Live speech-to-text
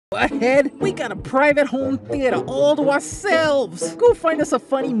Ahead, we got a private home theater all to ourselves. Go find us a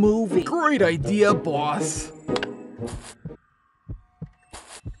funny movie. Great idea, boss.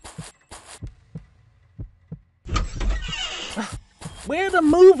 Where the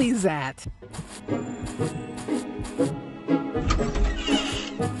movies at?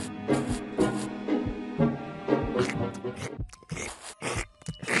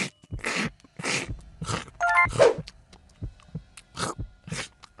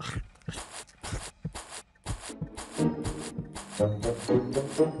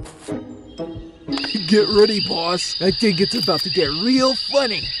 Get ready, boss. I think it's about to get real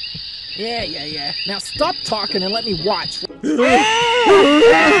funny. Yeah. Now stop talking and let me watch.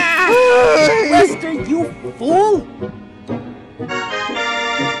 Lester, you fool!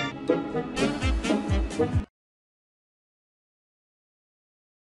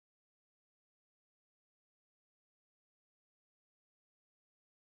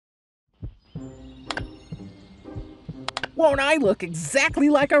 Won't I look exactly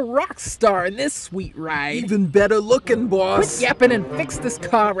like a rock star in this sweet ride? Even better looking, boss. Quit yapping and fix this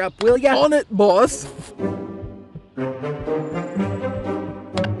car up, will ya? On it, boss.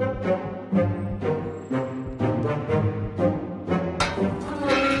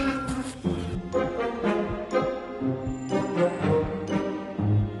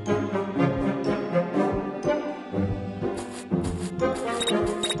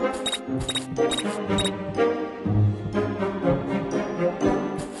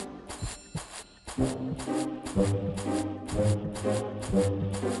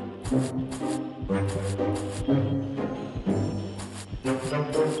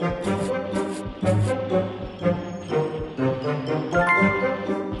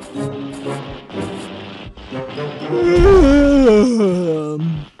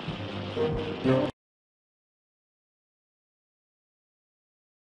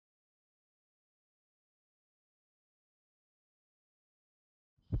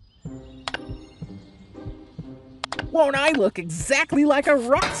 Won't I look exactly like a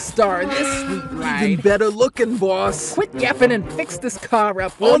rock star in this sweet ride? Even better looking, boss. Quit yapping and fix this car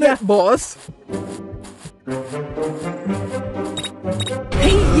up, will On ya? it, boss.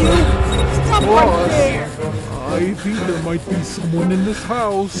 Hey, you! Stop right Boss. there! I think there might be someone in this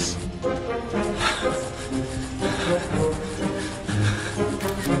house.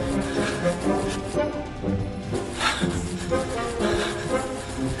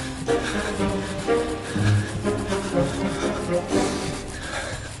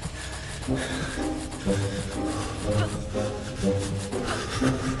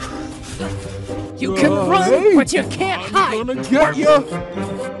 You can run, hey, but you can't hide! I'm gonna get ya!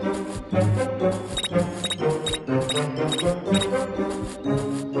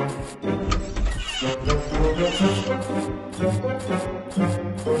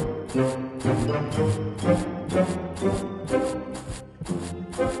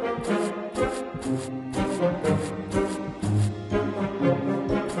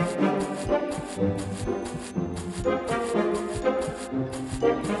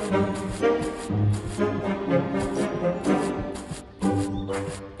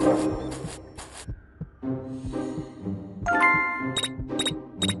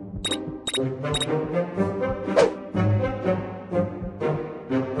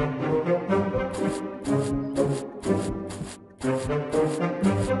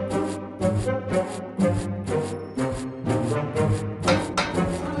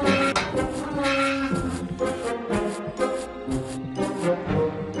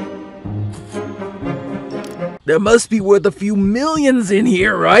 There must be worth a few millions in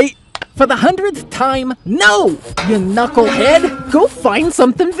here, right? For the 100th time, no! You knucklehead! Go find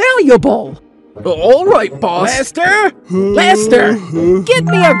something valuable! All right, boss. Lester! Lester! Get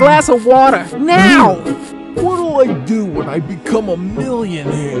me a glass of water, now! What'll I do when I become a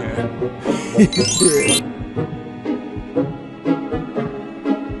millionaire?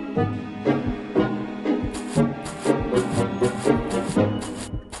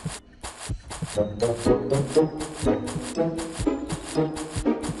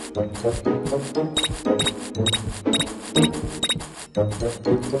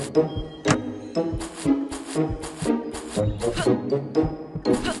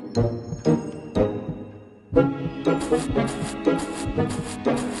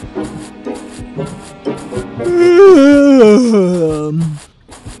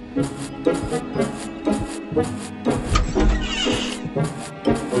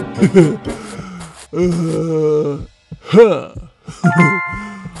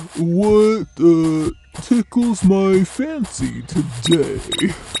 What tickles my fancy today?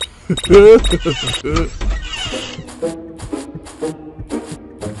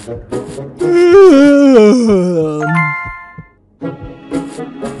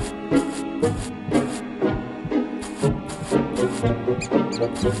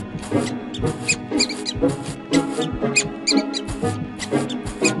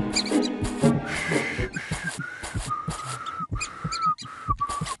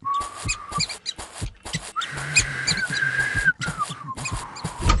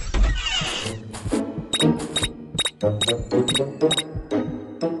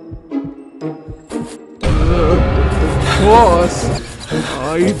 Boss,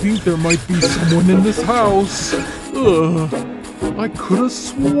 I think there might be someone in this house. I could have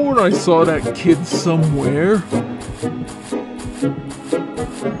sworn I saw that kid somewhere.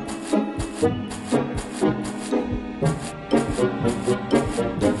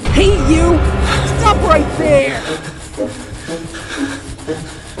 Hey, you! Stop right there!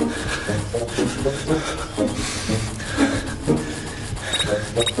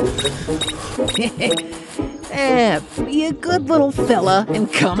 Be a good little fella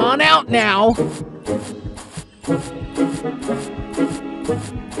and come on out now.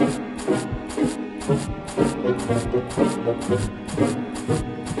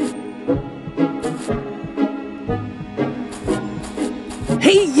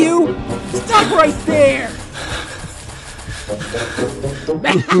 Hey, you! Stop right there!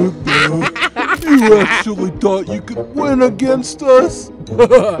 You actually thought you could win against us?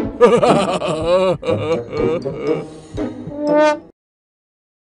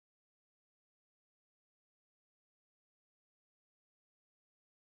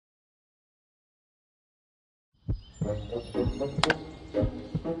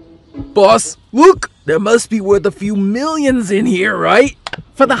 Boss, look! There must be worth a few millions in here, right?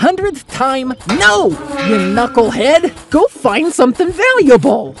 For the 100th time, no! You knucklehead! Go find something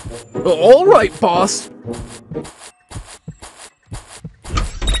valuable! All right, boss.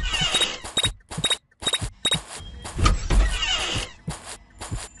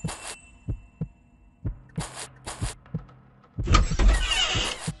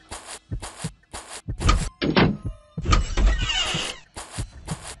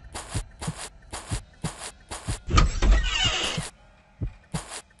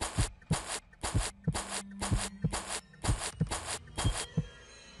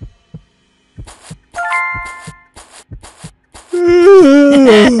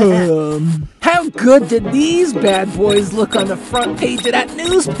 How good did these bad boys look on the front page of that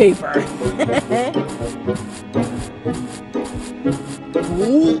newspaper?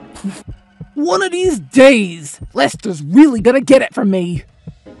 Ooh. One of these days, Lester's really gonna get it from me.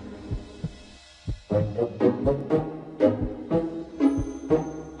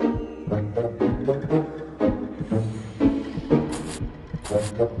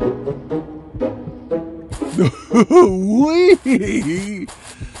 Wee!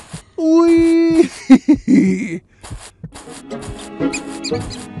 Wee!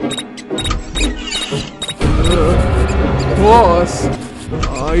 Boss,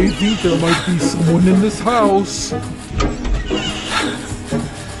 I think there might be someone in this house.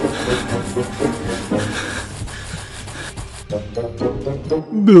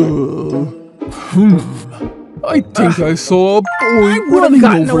 I think I saw a boy I would running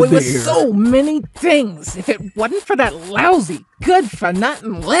have gotten over away there. with so many things if it wasn't for that lousy,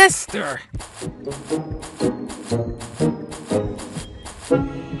 good-for-nothing Lester.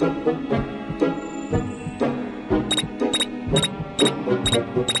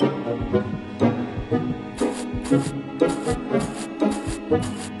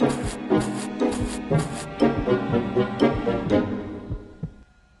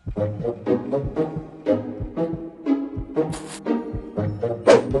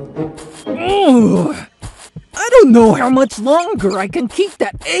 I don't know how much longer I can keep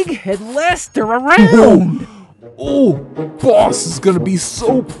that egghead Lester around. Oh, boss is gonna be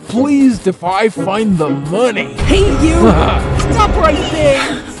so pleased if I find the money. Hey, you! Stop right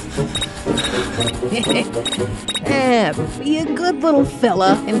there! Be a good little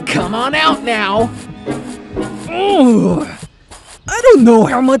fella and come on out now. I don't know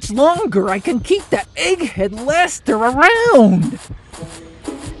how much longer I can keep that egghead Lester around.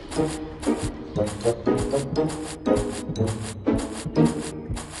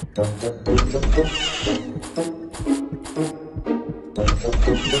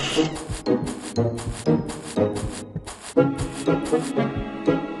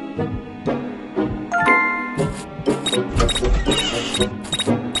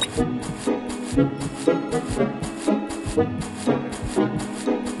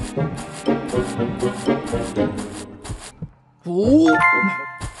 Ooh.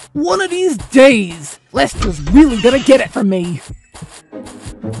 One of these days, Lester's really gonna get it from me.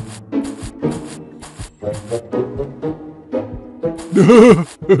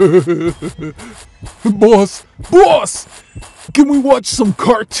 Boss! Can we watch some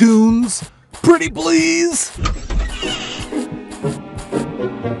cartoons? Pretty please?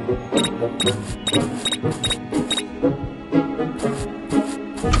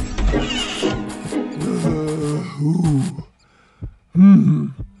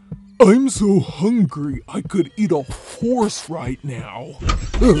 I'm so hungry I could eat a horse right now.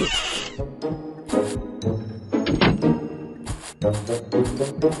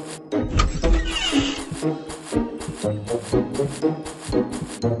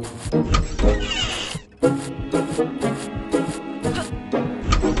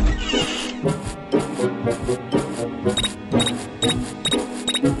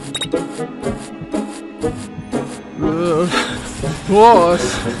 Boss.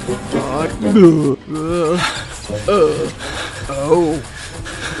 Oh.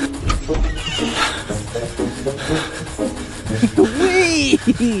 Wee!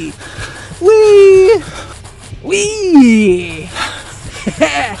 Wee! Wee!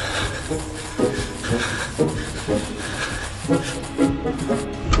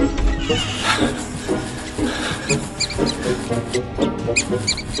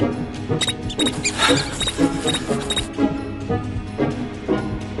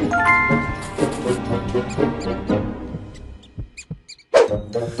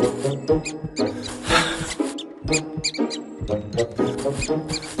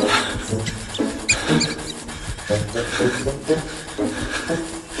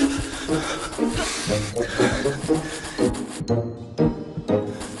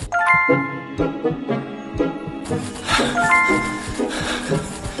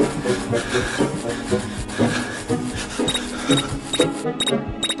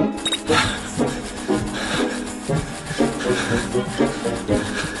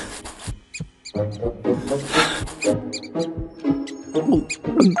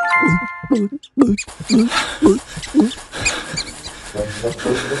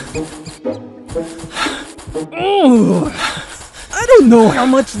 I don't know how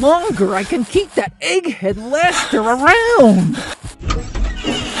much longer I can keep that egghead Lester around.